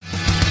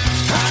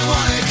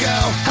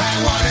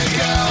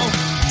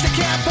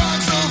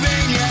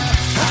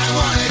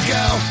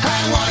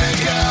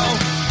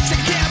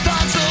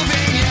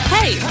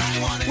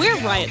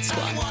Riot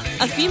Squad,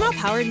 a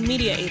female-powered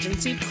media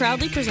agency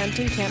proudly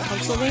presenting Camp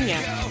Pennsylvania,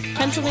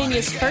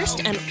 Pennsylvania's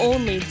first and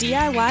only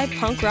DIY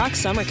punk rock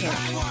summer camp.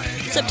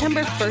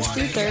 September 1st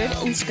through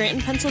 3rd in Scranton,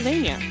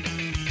 Pennsylvania.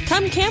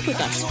 Come camp with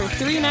us for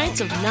 3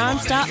 nights of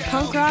non-stop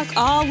punk rock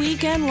all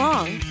weekend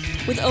long,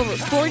 with over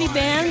 40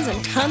 bands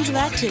and tons of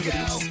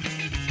activities.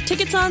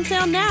 Tickets on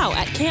sale now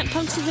at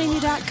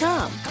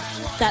camppunksylvania.com.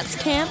 That's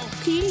camp,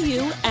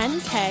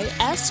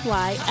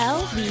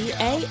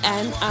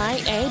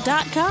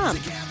 PUNKSYLVANIA.com.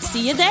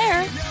 See you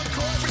there!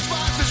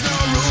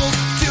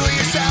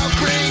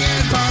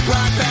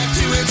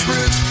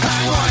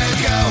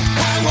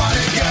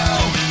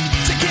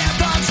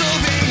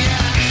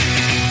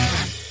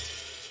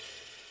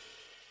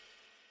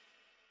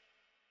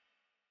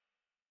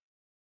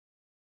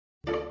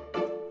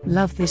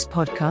 Love this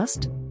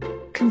podcast?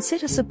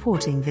 Consider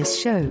supporting this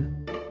show.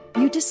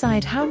 You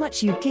decide how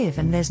much you give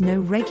and there's no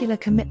regular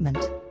commitment.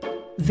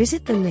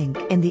 Visit the link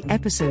in the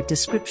episode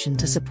description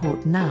to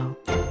support now.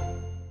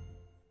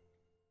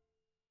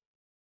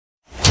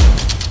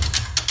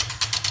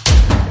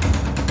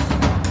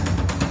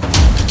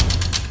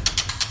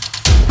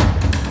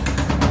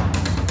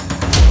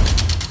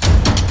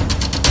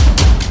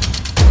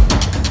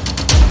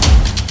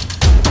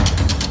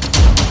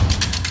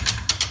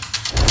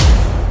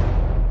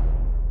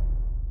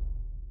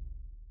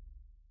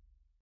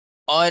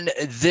 On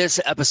this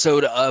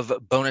episode of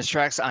Bonus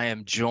Tracks, I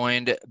am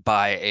joined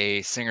by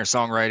a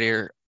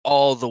singer-songwriter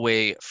all the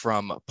way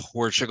from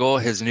Portugal.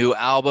 His new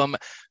album,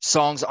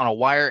 Songs on a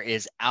Wire,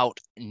 is out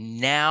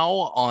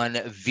now on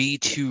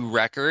V2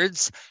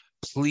 Records.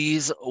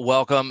 Please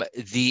welcome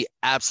the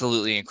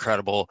absolutely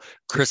incredible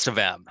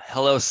Cristóvam.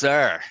 Hello,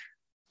 sir.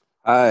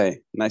 Hi,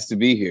 nice to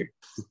be here.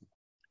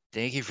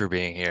 Thank you for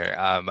being here.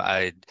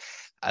 I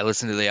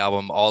listened to the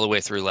album all the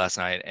way through last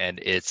night, and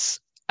it's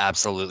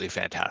absolutely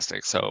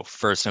fantastic. So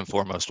first and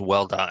foremost,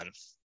 well done.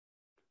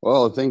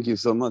 Well, thank you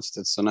so much.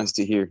 That's so nice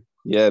to hear.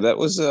 Yeah, that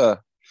was a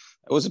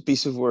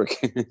piece of work.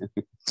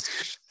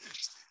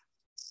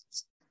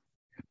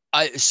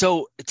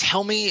 So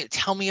tell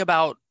me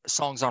about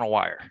Songs on a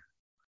Wire.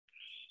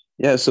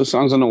 Yeah, so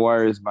Songs on a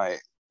Wire is my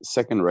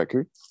second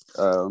record.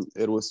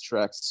 It was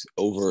tracked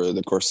over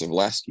the course of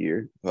last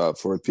year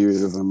for a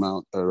period of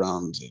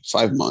around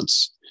 5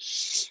 months,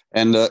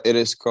 and it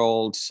is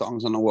called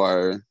Songs on a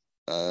Wire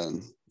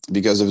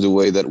because of the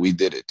way that we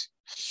did it.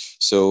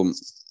 So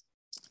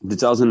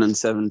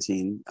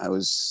 2017, I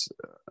was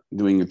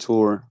doing a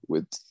tour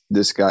with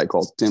this guy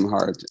called Tim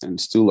Hart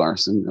and Stu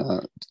Larson,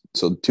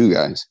 so 2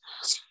 guys.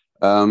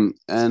 I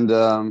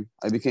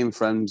became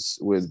friends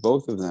with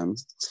both of them.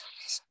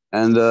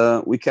 And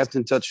we kept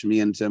in touch,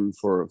 me and Tim,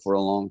 for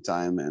a long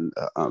time. And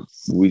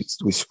we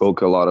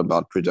spoke a lot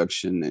about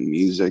production and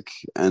music.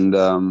 And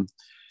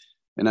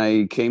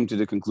I came to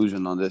the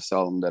conclusion on this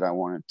album that I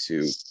wanted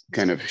to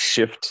kind of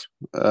shift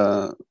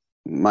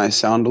my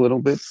sound a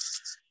little bit.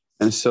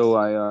 And so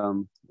I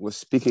was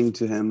speaking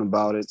to him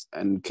about it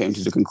and came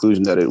to the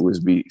conclusion that it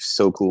would be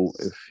so cool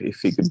if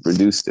he could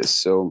produce this.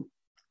 So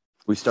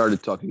we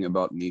started talking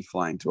about me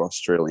flying to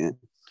Australia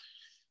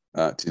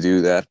to do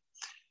that.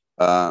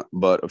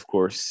 But of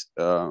course,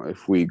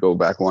 if we go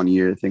back 1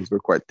 year, things were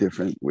quite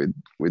different with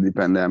the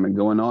pandemic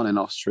going on, and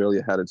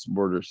Australia had its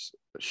borders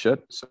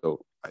shut.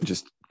 So I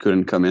just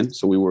couldn't come in.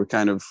 So we were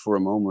kind of, for a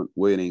moment,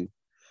 waiting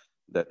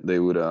that they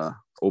would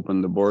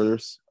open the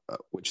borders,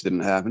 which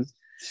didn't happen.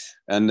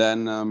 And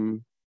then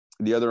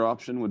the other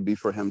option would be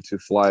for him to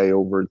fly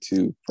over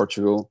to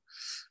Portugal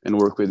and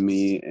work with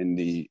me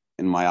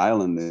in my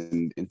island,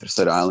 in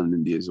Terceira Island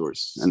in the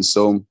Azores. And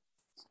so,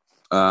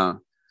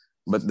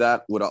 but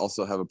that would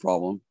also have a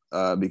problem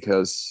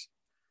because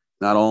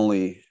not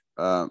only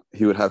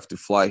he would have to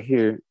fly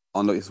here,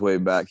 on his way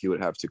back, he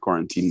would have to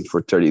quarantine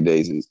for 30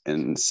 days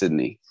in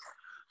Sydney.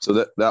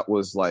 So that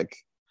was like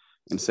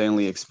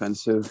insanely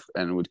expensive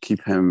and would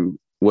keep him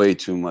way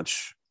too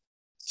much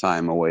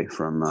time away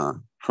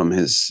from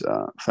his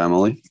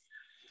family.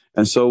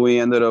 And so we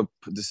ended up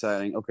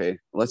deciding, okay,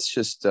 let's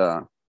just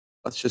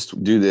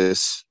do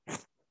this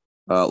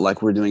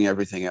like we're doing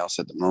everything else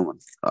at the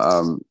moment.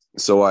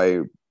 So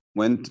I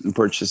went and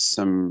purchased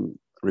some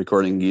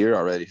recording gear. I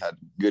already had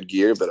good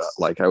gear, but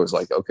I was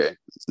like, okay,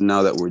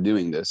 now that we're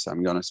doing this,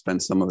 I'm gonna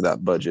spend some of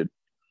that budget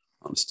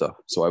on stuff.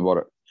 So I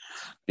bought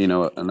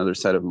another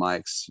set of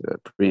mics,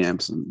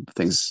 preamps, and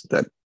things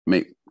that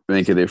make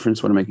a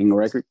difference when making a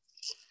record.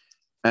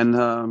 And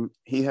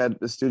he had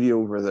a studio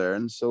over there,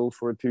 and so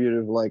for a period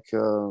of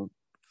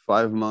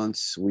 5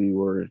 months,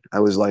 I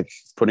was like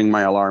putting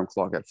my alarm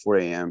clock at 4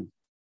 a.m.,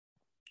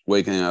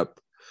 waking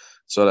up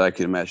so that I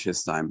could match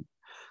his time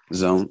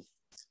zone.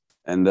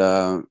 And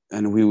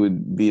we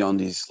would be on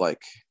these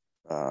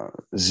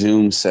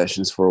Zoom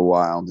sessions for a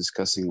while,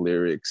 discussing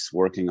lyrics,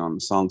 working on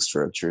song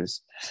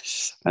structures.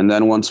 And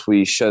then once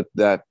we shut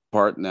that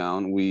part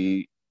down,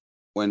 we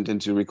went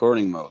into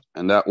recording mode.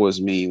 And that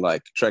was me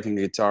tracking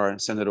a guitar,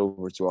 send it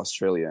over to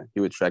Australia. He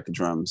would track the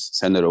drums,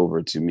 send it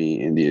over to me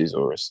in the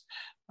Azores.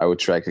 I would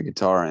track a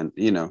guitar, and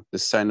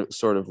this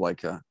sort of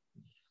like a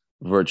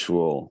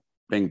virtual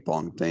ping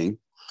pong thing.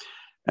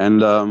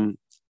 And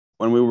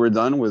when we were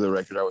done with the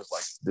record, I was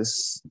like,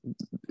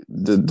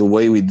 the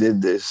way we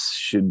did this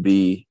should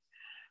be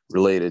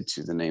related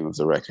to the name of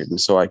the record.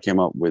 And so I came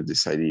up with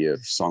this idea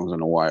of Songs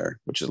on a Wire,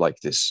 which is like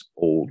this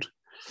old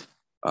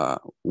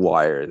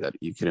wire that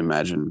you could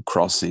imagine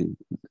crossing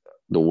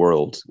the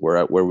world,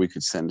 where we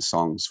could send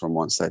songs from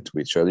one side to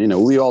each other. You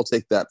know, we all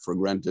take that for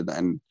granted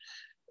and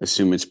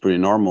assume it's pretty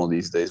normal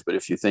these days, but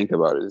if you think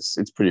about it,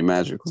 it's pretty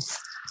magical.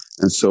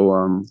 And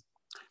so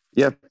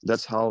yeah,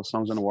 that's how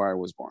Songs on a Wire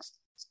was born.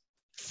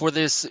 For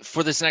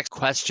this next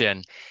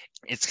question,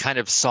 it's kind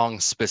of song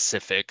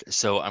specific,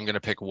 so I'm going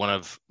to pick one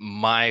of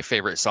my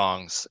favorite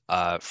songs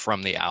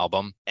from the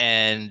album,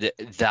 and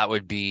that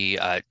would be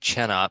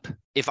Chin Up.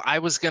 If I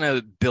was going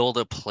to build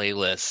a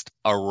playlist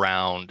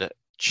around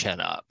Chin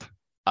Up,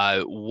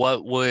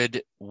 what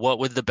would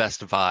the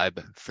best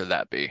vibe for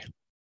that be?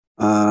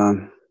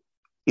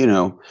 You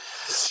know,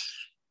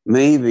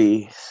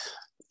 maybe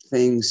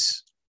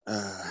things.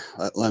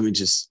 Let me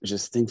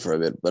just think for a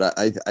bit. But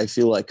I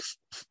feel like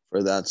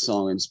for that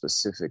song in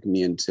specific,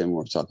 me and Tim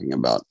were talking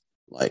about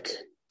like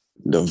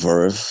the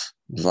Verve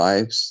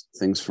vibes,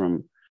 things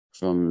from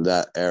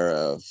that era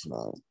of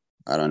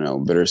I don't know,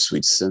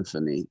 Bittersweet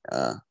Symphony.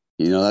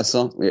 You know that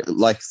song?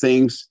 Like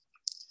things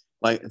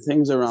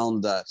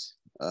around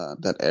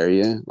that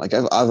area. Like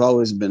I've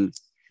always been,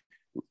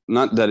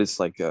 not that it's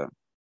like a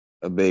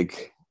big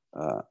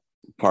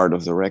part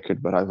of the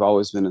record, but I've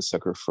always been a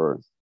sucker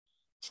for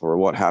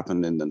what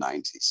happened in the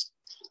 90s.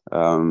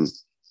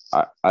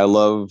 I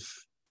love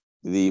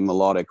the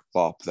melodic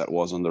pop that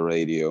was on the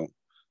radio.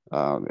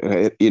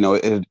 It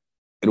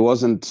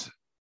wasn't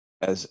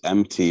as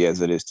empty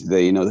as it is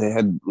today. You know, they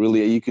had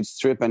really, you could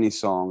strip any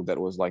song that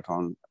was like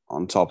on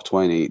top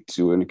 20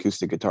 to an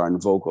acoustic guitar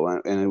and vocal,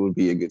 and it would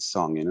be a good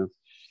song, you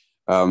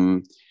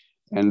know?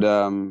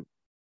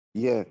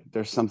 Yeah,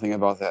 there's something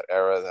about that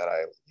era that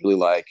I really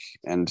like,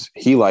 and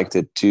he liked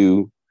it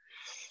too.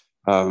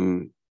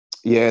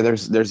 Yeah,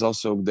 there's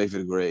also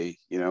David Gray,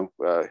 you know,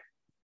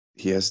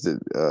 he has the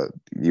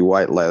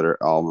White Letter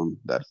album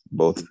that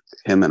both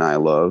him and I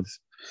love.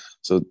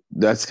 So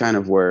that's kind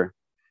of where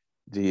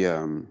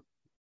the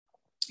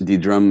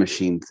drum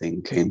machine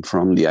thing came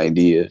from, the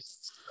idea,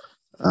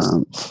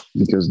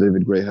 because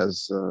David Gray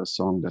has a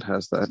song that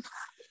has that.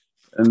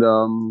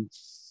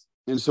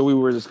 And so we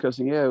were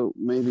discussing, yeah,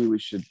 maybe we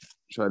should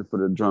try to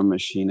put a drum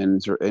machine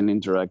and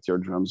interact your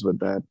drums with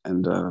that.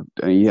 And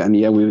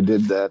yeah, we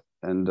did that.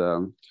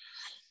 And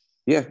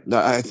yeah,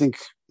 I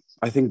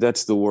think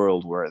that's the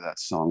world where that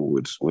song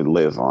would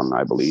live on,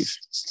 I believe.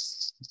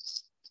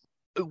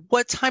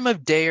 What time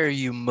of day are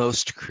you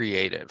most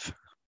creative?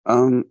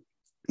 You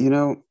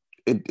know,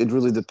 it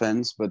really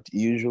depends, but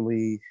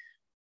usually,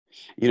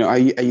 you know, I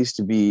used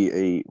to be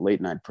a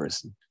late night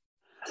person.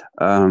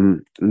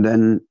 And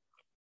then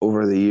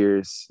over the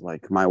years,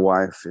 like my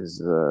wife is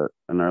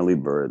an early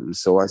bird, and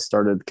so I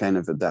started kind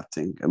of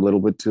adapting a little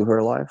bit to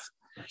her life,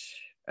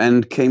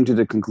 and came to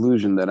the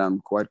conclusion that I'm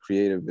quite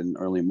creative in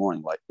early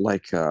morning.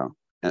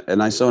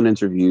 And I saw an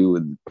interview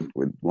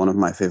with one of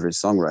my favorite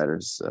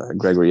songwriters,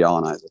 Gregory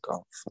Alan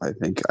Isaacoff. I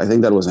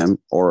think that was him,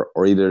 or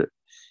either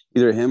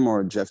him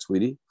or Jeff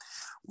Tweedy.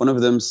 One of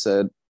them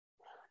said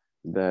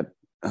that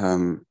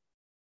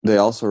they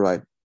also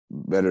write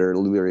better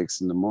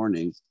lyrics in the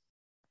morning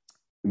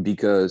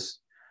because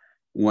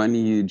when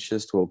you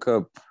just woke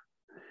up,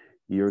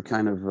 you're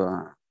kind of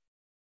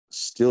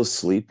still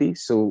sleepy,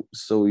 so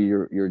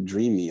you're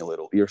dreamy a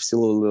little. You're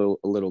still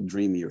a little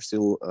dreamy. You're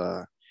still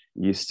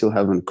you still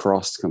haven't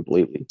crossed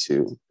completely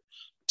to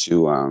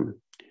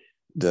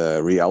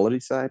the reality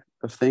side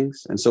of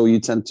things, and so you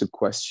tend to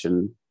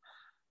question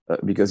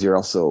because you're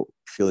also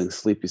feeling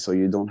sleepy, so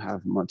you don't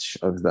have much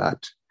of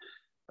that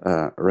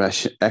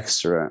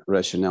extra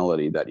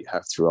rationality that you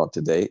have throughout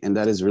the day, and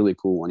that is really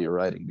cool when you're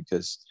writing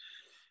because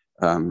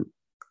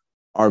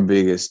our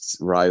biggest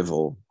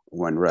rival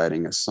when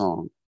writing a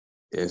song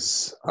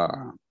is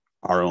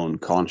our own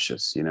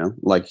conscious, you know,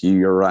 like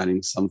you're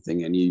writing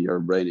something and your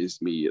brain is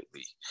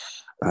immediately,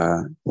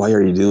 why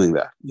are you doing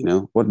that? You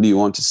know, what do you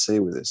want to say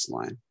with this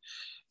line?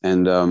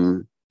 And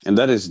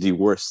that is the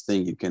worst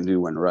thing you can do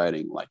when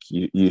writing. Like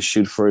you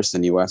shoot first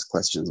and you ask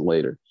questions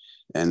later.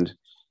 And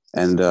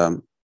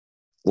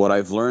what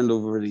I've learned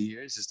over the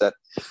years is that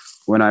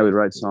when I would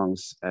write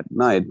songs at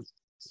night,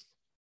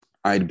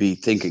 I'd be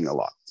thinking a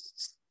lot,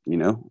 you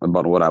know,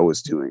 about what I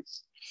was doing.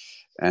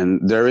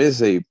 And there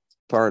is a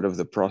part of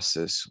the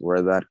process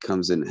where that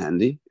comes in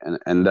handy.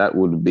 And that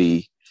would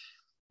be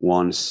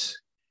once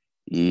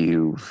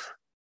you've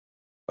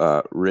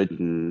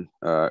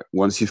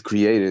once you've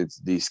created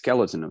the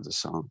skeleton of the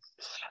song.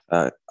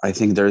 I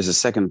think there's a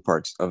second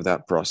part of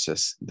that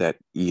process that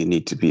you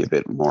need to be a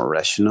bit more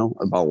rational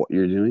about what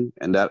you're doing.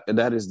 And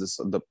that is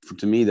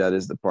to me, that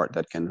is the part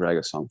that can drag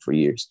a song for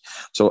years.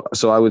 So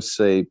I would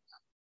say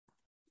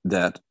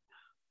that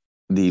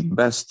the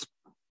best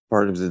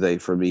part of the day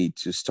for me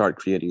to start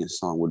creating a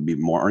song would be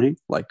morning,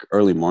 like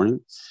early morning,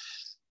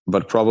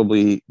 but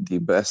probably the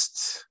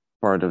best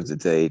part of the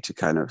day to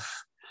kind of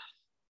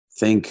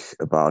think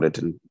about it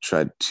and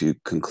try to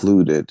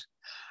conclude it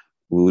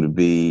would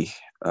be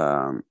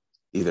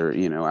either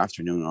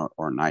afternoon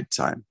or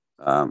nighttime,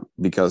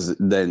 because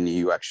then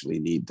you actually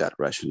need that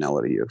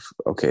rationality of,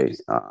 okay,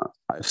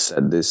 I've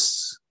said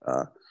this,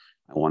 I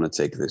want to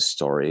take this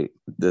story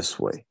this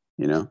way,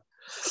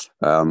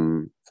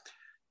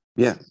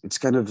 yeah, it's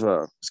kind of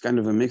a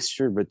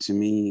mixture, but to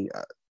me,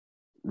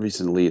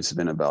 recently it's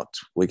been about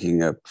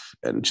waking up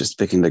and just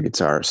picking the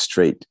guitar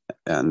straight,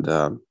 and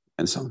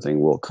something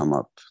will come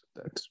up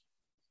that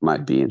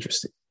might be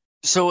interesting.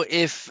 So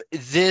if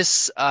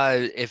this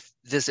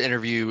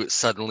interview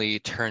suddenly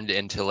turned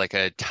into like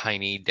a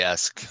Tiny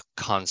Desk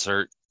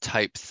concert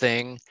type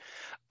thing,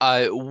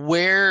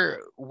 where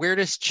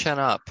does Chin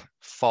Up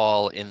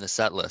fall in the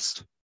set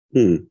list?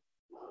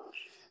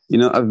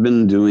 I've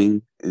been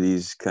doing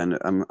these kind of.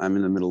 I'm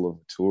in the middle of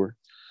a tour,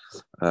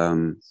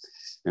 and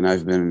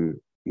I've been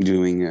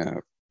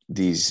doing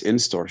these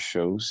in-store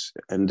shows,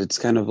 and it's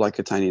kind of like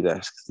a Tiny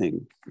Desk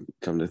thing,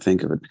 come to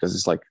think of it, because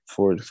it's like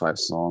 4 to 5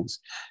 songs.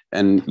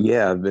 And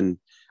yeah, I've been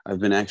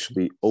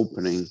actually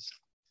opening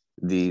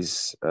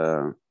these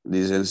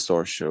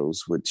in-store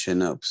shows with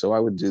Chin Up, so I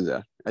would do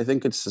that. I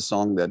think it's a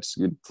song that's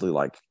good to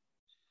like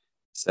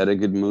set a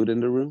good mood in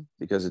the room,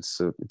 because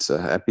it's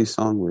a happy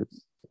song with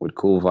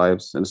cool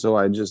vibes, and so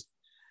I just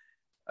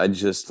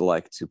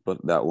like to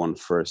put that one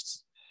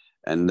first,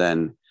 and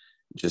then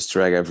just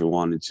drag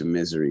everyone into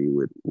misery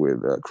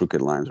with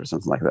crooked lines or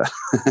something like that.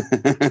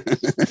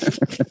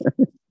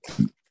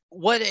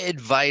 What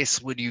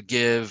advice would you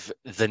give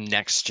the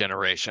next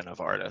generation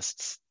of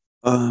artists?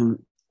 Oh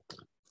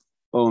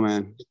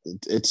man,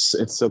 it's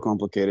so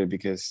complicated,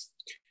 because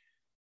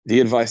the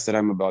advice that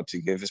I'm about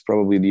to give is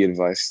probably the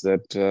advice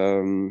that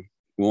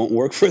won't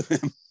work for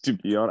them, to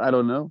be honest. I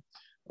don't know.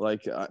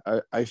 Like,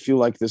 I feel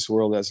like this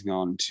world has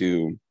gone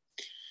too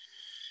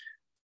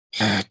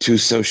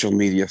social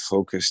media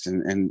focused,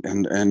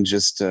 and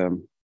just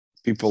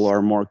people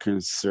are more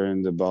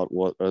concerned about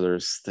what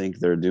others think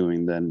they're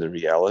doing than the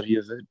reality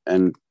of it.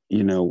 And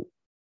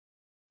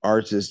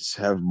artists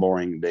have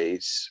boring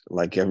days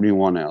like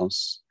everyone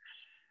else,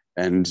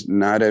 and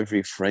not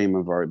every frame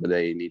of our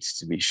day needs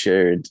to be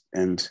shared.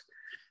 And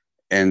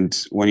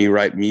when you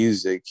write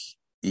music,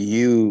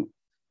 you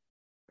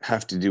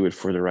have to do it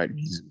for the right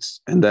reasons,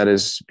 and that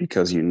is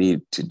because you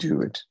need to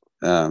do it.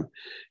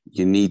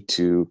 You need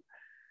to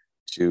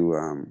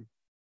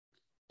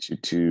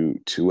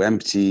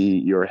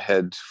empty your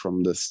head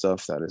from the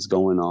stuff that is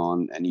going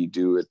on, and you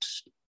do it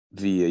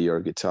via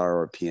your guitar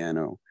or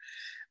piano,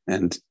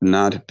 and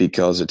not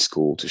because it's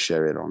cool to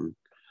share it on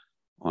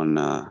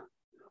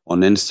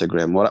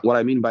Instagram. What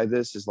I mean by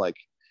this is, like,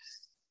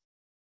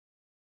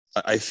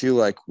 I feel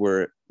like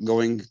we're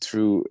going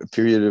through a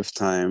period of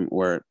time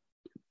where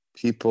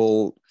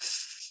people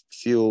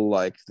feel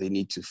like they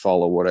need to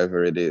follow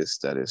whatever it is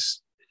that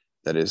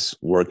is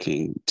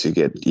working to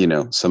get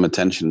some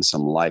attention,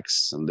 some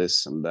likes, some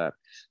this, some that,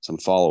 some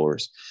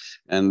followers,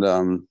 and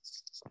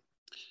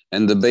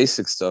the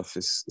basic stuff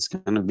is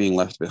kind of being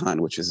left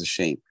behind, which is a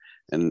shame.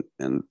 And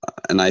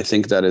I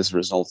think that is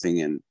resulting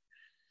in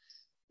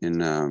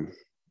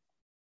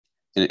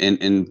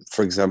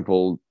for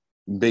example,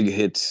 big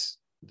hits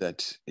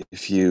that,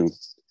 if you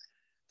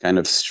kind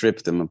of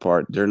strip them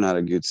apart, they're not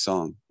a good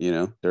song.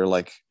 They're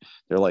like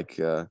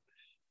a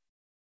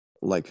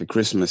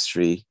Christmas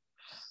tree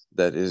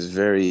that is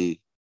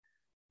very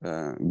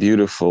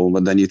beautiful,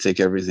 but then you take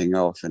everything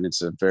off and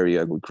it's a very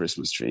ugly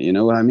Christmas tree. You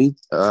know what I mean?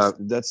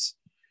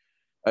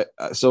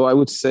 So I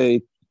would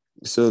say,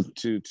 so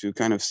to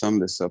kind of sum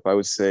this up, I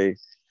would say,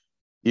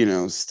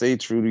 stay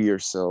true to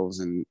yourselves,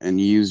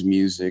 and use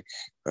music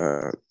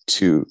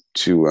to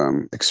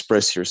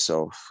express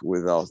yourself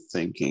without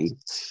thinking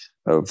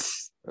of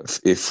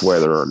if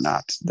whether or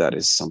not that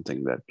is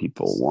something that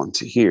people want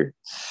to hear.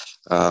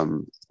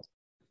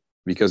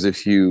 Because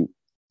if you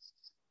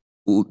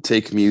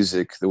take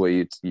music the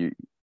way you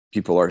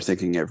people are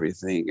thinking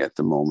everything at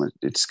the moment,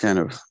 it's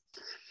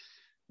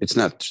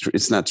not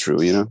true.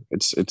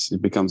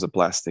 It becomes a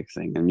plastic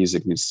thing, and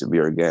music needs to be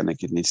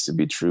organic. It needs to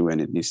be true, and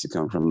it needs to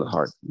come from the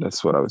heart.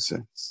 That's what I would say.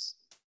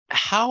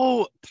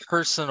 How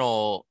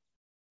personal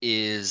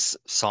is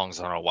Songs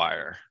on a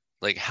Wire?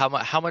 Like,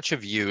 how much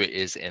of you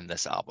is in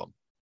this album?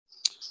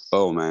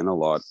 Oh man, a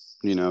lot.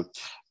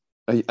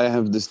 I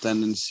have this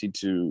tendency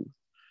to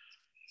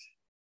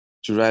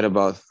write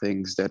about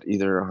things that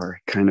either are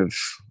kind of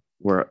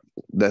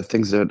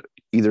things that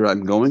either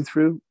I'm going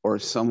through, or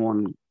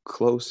someone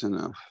close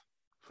enough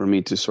for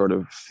me to sort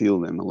of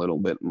feel them a little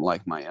bit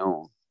like my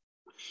own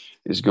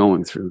is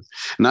going through.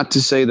 Not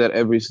to say that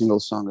every single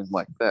song is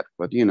like that,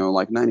 but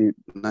like 90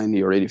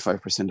 or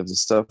 85% of the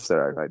stuff that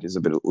I write is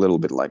a little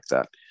bit like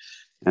that.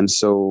 And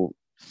so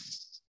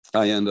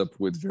I end up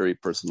with very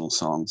personal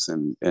songs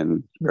and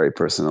very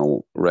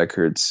personal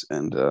records.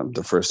 And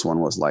the first one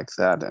was like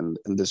that, and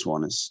this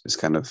one is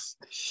kind of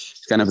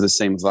the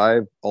same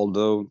vibe.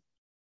 Although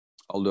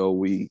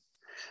we,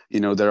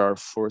 there are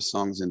 4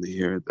 songs in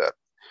here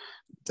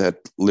that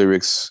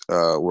lyrics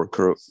were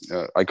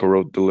I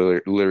co-wrote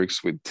the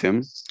lyrics with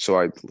Tim, so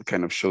I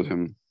kind of showed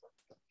him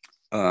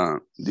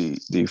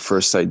the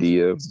first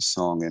idea of the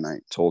song, and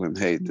I told him,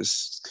 "Hey,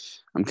 this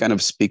I'm kind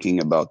of speaking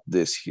about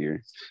this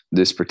here,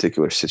 this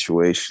particular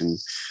situation,"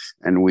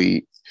 and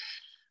we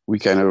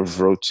kind of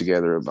wrote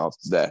together about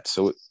that.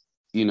 So,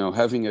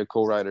 having a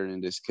co-writer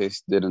in this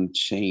case didn't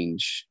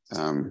change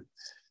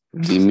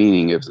the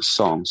meaning of the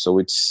song, so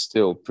it's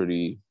still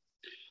pretty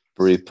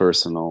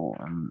personal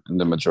in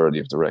the majority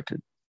of the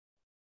record.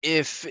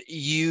 If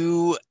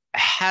you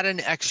had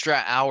an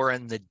extra hour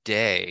in the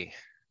day,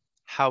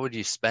 how would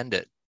you spend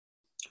it?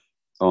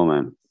 Oh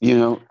man,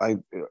 a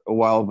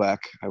while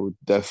back I would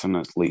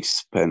definitely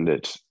spend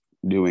it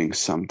doing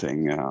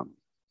something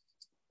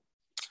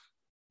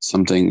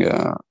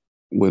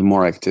with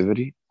more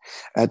activity.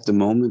 At the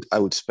moment, I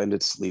would spend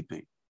it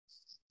sleeping.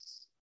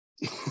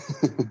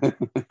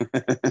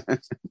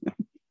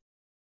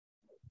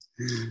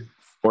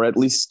 Or at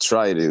least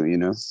try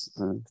to.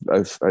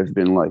 I've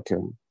been like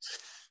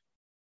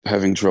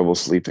having trouble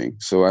sleeping,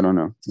 so I don't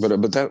know.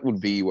 But that would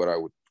be what I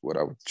would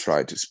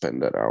try to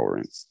spend that hour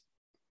in.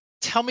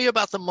 Tell me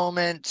about the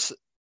moment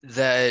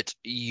that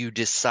you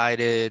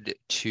decided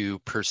to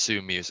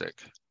pursue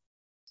music.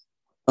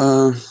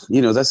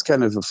 That's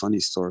kind of a funny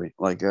story.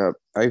 Like,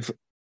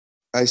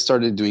 I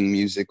started doing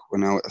music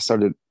when I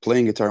started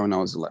playing guitar when I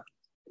was 11.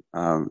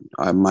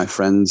 My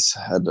friends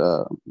had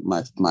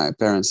my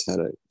parents had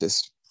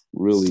this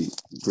really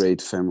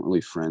great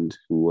family friend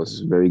who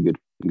was a very good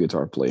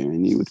guitar player,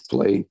 and he would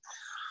play.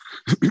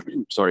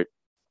 Sorry,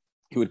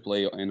 he would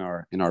play in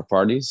our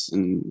parties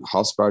and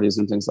house parties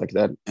and things like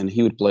that, and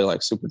he would play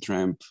like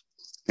Supertramp,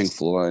 Pink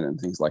Floyd, and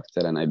things like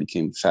that, and I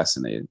became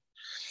fascinated.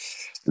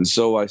 And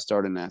so I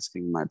started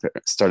asking my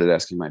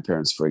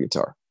parents for a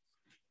guitar,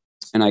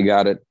 and I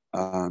got it.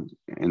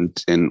 And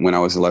when I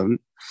was 11,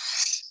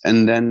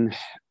 and then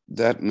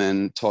that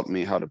man taught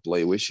me how to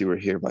play "Wish You Were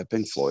Here" by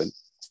Pink Floyd,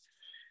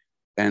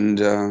 and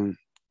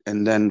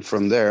then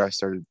from there I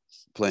started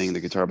playing the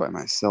guitar by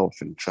myself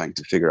and trying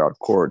to figure out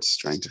chords,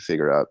 trying to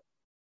figure out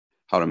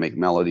how to make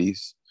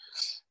melodies,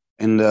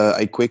 and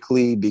I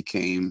quickly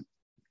became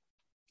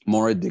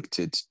more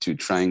addicted to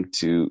trying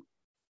to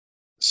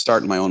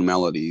start my own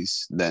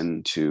melodies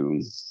than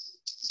to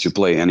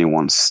play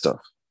anyone's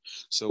stuff.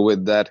 So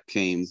with that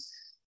came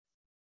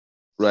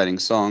writing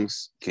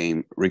songs,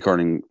 came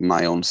recording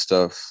my own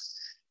stuff.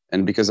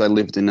 And because I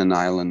lived in an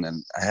island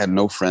and I had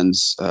no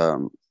friends,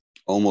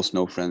 almost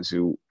no friends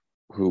who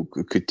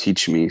could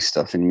teach me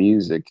stuff in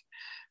music,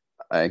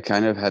 I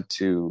kind of had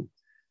to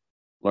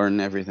learn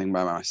everything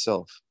by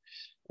myself.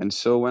 And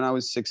so when I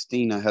was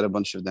 16, I had a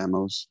bunch of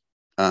demos,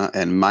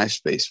 and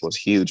MySpace was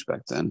huge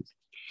back then.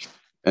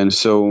 And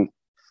so,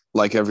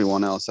 like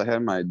everyone else, I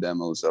had my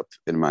demos up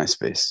in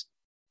MySpace.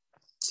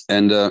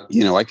 And,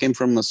 I came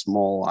from a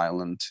small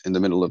island in the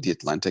middle of the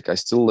Atlantic. I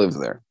still live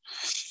there.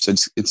 So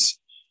it's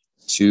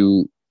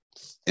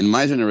in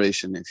my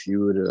generation, if you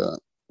would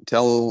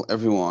tell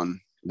everyone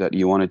that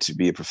you wanted to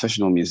be a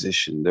professional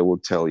musician, they will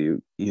tell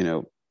you,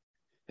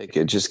 hey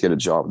kid, just get a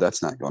job.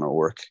 That's not going to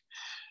work.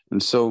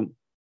 And so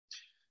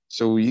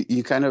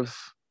you kind of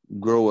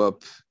grow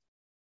up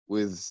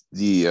with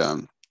the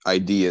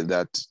idea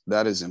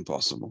that is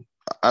impossible.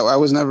 I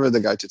was never the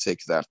guy to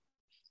take that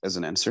as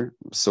an answer.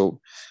 So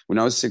when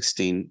I was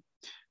 16,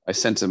 I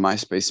sent a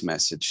MySpace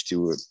message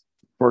to a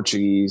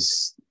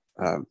Portuguese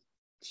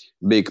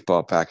big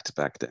pop act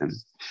back then,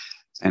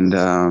 and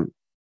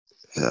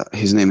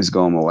his name is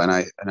Gomo, and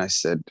I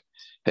said,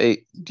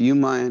 hey, do you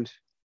mind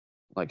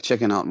like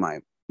checking out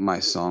my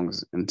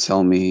songs and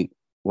tell me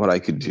what I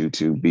could do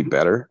to be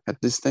better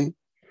at this thing?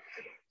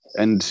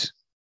 And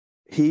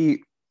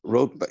he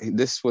wrote,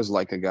 this was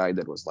like a guy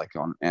that was like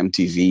on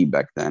MTV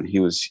back then. He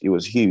was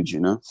huge,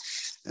 and I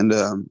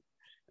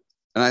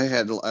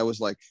was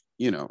like,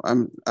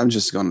 I'm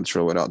just gonna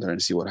throw it out there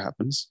and see what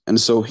happens. And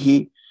so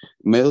he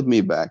mailed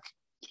me back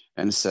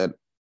and said,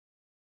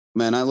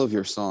 man, I love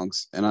your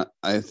songs, and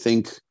I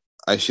think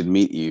I should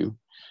meet you.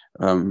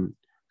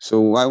 So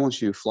why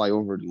won't you fly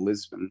over to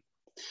Lisbon,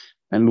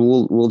 and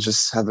we'll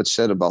just have a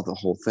chat about the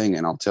whole thing,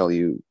 and I'll tell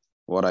you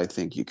what I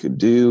think you could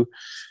do.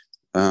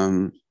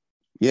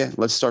 Yeah,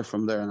 let's start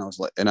from there. And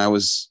I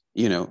was,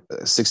 a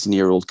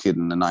 16-year-old kid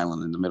in an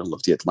island in the middle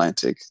of the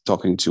Atlantic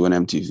talking to an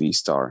MTV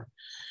star.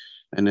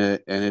 And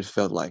it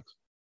felt like,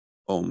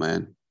 oh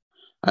man,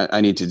 I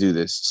need to do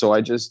this. So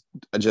I just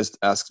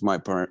asked my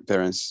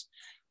parents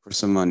for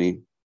some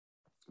money,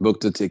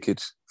 booked a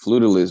ticket, flew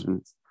to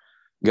Lisbon,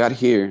 got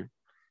here,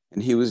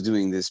 and he was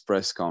doing this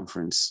press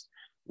conference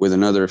with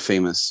another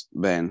famous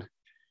band.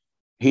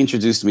 He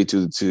introduced me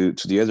to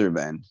the other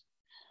band,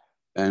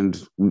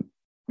 and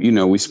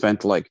we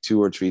spent like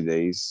 2 or 3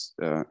 days,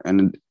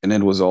 and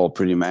it was all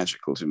pretty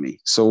magical to me.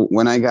 So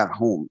when I got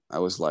home, I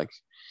was like,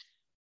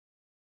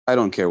 I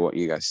don't care what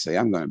you guys say,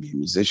 I'm going to be a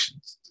musician,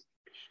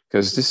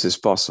 because this is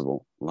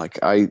possible. Like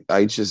I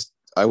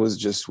was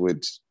just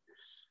with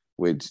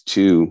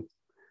two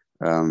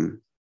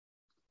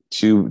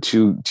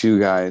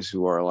guys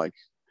who are like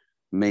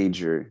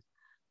major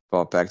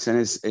pop acts,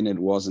 and it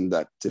wasn't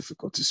that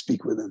difficult to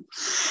speak with them.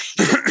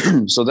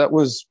 So that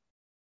was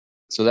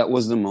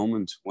the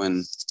moment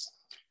when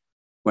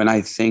when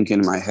I think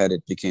in my head,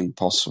 it became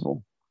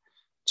possible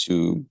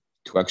to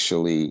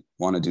actually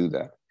want to do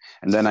that.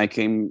 And then I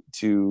came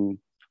to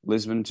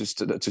Lisbon to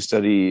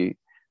study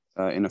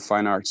in a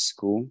fine arts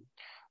school,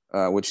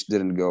 which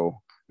didn't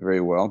go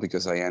very well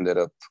because I ended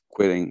up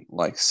quitting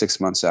like 6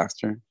 months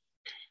after.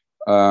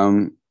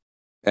 And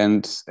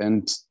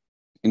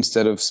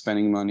instead of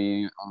spending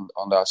money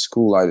on that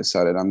school, I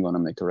decided I'm going to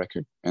make a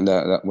record, and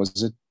that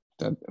was it.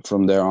 That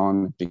from there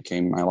on, it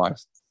became my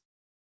life.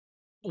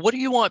 What do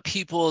you want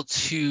people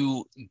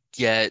to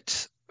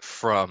get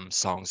from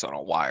Songs on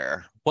a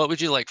Wire? What would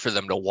you like for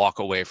them to walk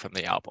away from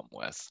the album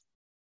with?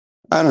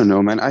 I don't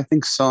know, man. I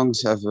think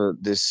songs have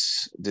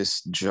this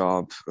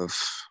job of,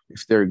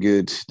 if they're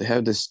good, they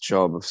have this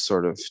job of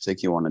sort of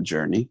take you on a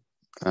journey.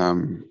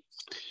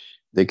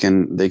 They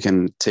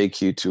can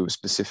take you to a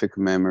specific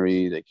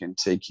memory. They can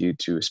take you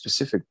to a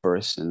specific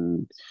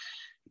person.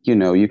 You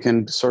know, you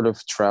can sort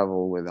of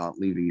travel without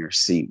leaving your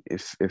seat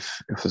if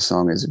a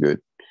song is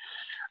good.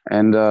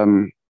 And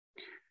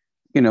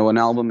you know, an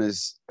album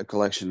is a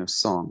collection of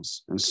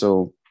songs, and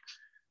so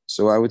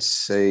I would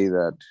say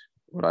that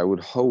what I would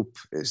hope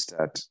is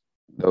that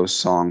those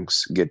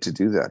songs get to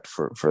do that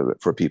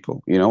for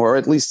people, you know, or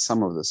at least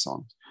some of the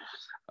songs.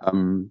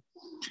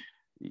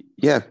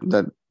 Yeah,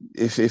 that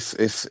if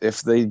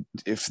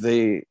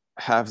they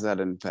have that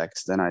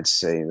impact, then I'd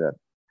say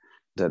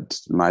that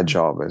my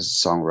job as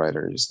a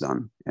songwriter is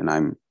done, and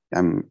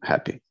I'm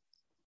happy.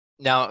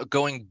 Now,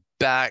 going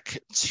back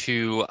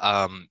to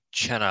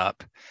Chin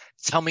Up,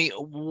 tell me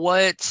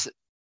what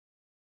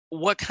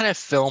kind of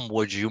film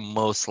would you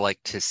most like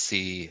to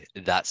see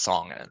that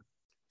song in?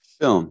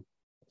 Film,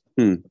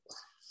 you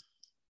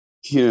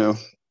know,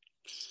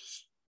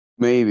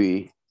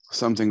 maybe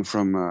something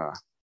from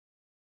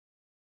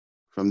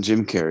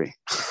Jim Carrey,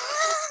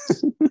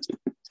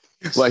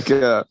 like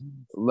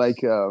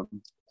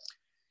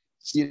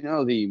you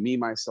know, the Me,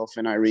 Myself,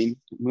 and Irene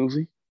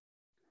movie,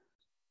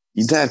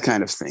 that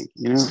kind of thing,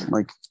 you know,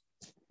 like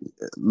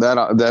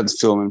that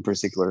film in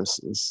particular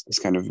is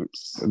kind of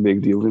a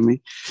big deal to me.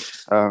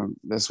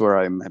 That's where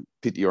I met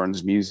Pete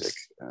Yorn's music,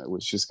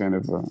 which is kind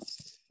of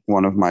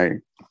one of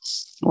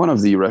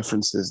the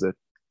references that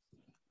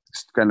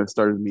kind of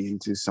started me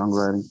into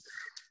songwriting.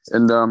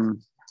 And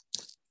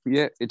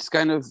yeah, it's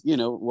kind of, you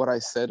know, what I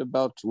said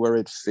about where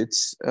it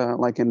fits,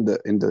 like in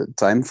the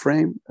time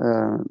frame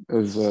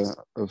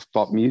of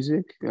pop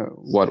music,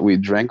 what we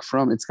drank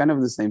from. It's kind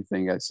of the same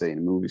thing I say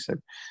in movies. That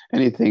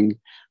anything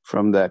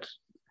from that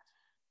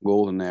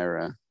golden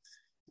era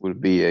would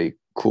be a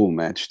cool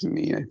match to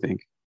me, I think.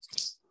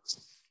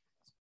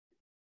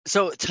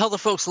 So tell the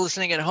folks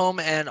listening at home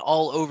and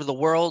all over the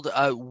world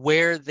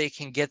where they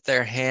can get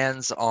their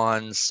hands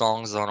on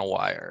Songs on a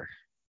Wire.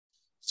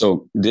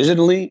 So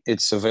digitally,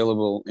 it's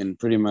available in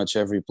pretty much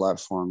every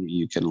platform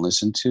you can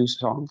listen to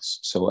songs.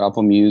 So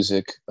Apple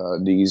Music,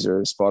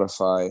 Deezer,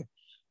 Spotify,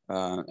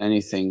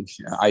 anything,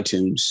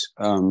 iTunes.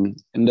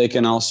 And they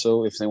can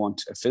also, if they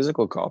want a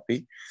physical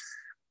copy,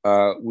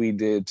 we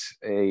did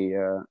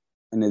an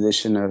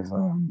edition of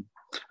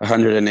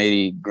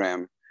 180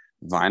 gram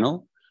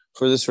vinyl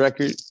for this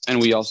record,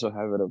 and we also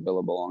have it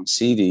available on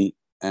CD.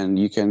 And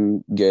you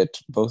can get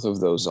both of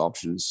those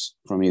options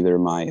from either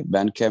my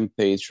Bandcamp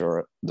page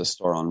or the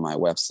store on my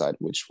website,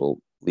 which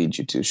will lead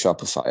you to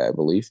Shopify, I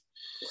believe.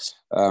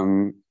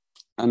 And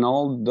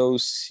all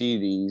those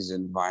CDs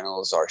and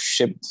vinyls are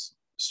shipped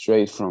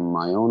straight from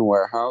my own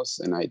warehouse,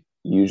 and I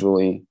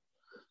usually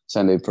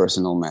send a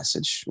personal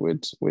message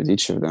with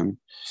each of them.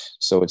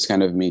 So it's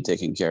kind of me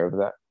taking care of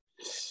that.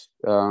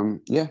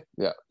 Yeah.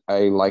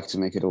 I like to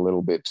make it a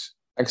little bit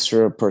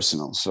extra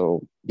personal.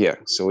 So yeah,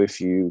 so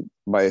if you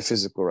buy a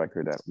physical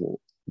record, that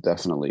will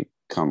definitely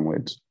come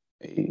with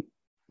a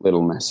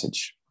little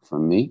message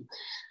from me.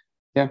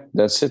 Yeah,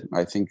 that's it,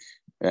 I think.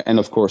 And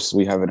of course,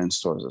 we have it in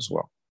stores as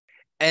well.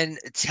 And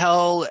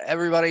tell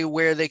everybody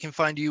where they can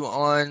find you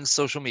on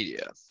social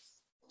media.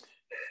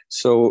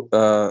 So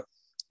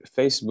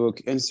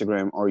Facebook,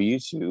 Instagram, or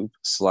YouTube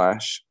 /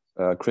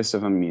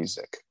 Cristóvam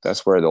Music.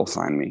 That's where they'll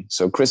find me.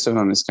 So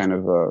Cristóvam is kind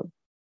of a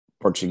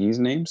Portuguese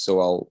name, so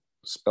I'll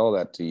spell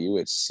that to you.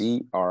 It's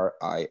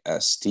Cristóvam.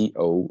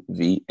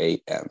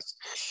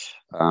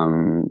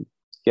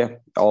 Yeah,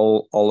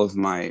 all of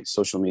my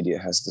social media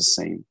has the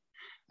same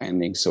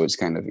ending, so it's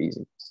kind of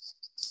easy.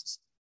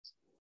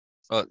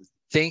 Well,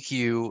 thank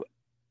you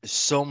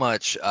so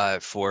much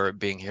for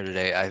being here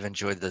today. I've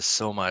enjoyed this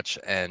so much,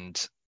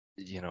 and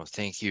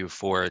thank you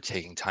for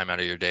taking time out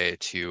of your day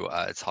to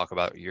talk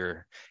about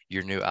your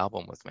new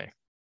album with me.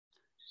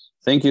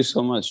 Thank you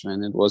so much,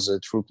 man. It was a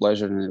true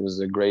pleasure, and it was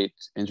a great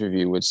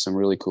interview with some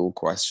really cool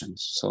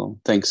questions. So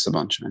thanks a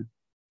bunch, man.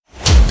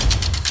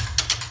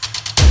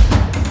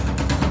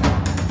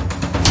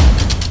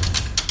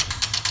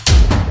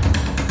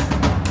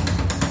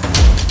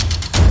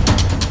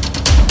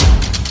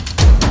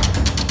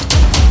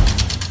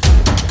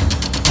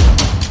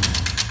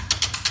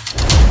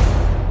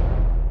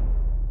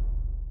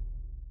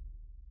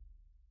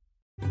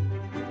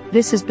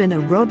 This has been a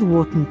Rod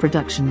Wharton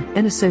production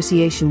in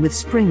association with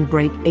Spring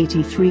Break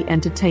 83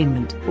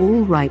 Entertainment.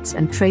 All rights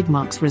and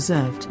trademarks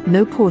reserved.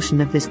 No portion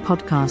of this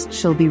podcast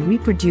shall be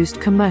reproduced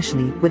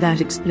commercially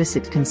without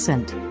explicit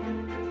consent.